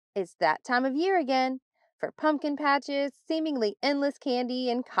It's that time of year again for pumpkin patches, seemingly endless candy,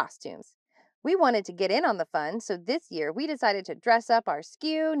 and costumes. We wanted to get in on the fun, so this year we decided to dress up our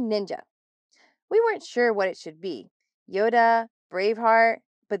SKU Ninja. We weren't sure what it should be Yoda, Braveheart,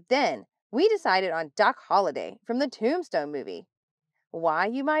 but then we decided on Doc Holliday from the Tombstone movie. Why,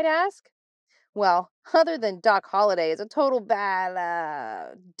 you might ask? Well, other than Doc Holliday is a total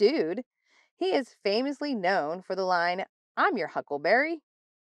bad dude, he is famously known for the line, "I'm your Huckleberry,"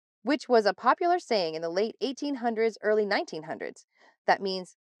 which was a popular saying in the late 1800s, early 1900s. That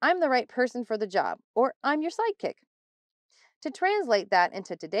means, I'm the right person for the job, or I'm your sidekick. To translate that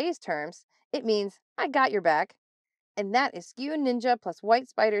into today's terms, it means, I got your back. And that is SKU Ninja plus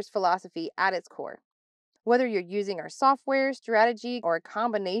WhyteSpyder's philosophy at its core. Whether you're using our software, strategy, or a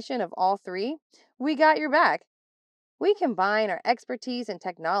combination of all three, we got your back. We combine our expertise and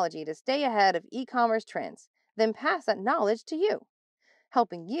technology to stay ahead of e commerce trends, then pass that knowledge to you,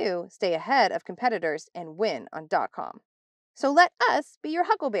 helping you stay ahead of competitors and win on .com. So let us be your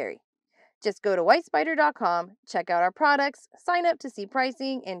Huckleberry. Just go to whitespider.com, check out our products, sign up to see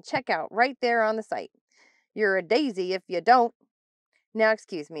pricing, and check out right there on the site. You're a daisy if you don't. Now,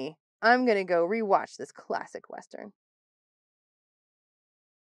 excuse me, I'm gonna go rewatch this classic Western.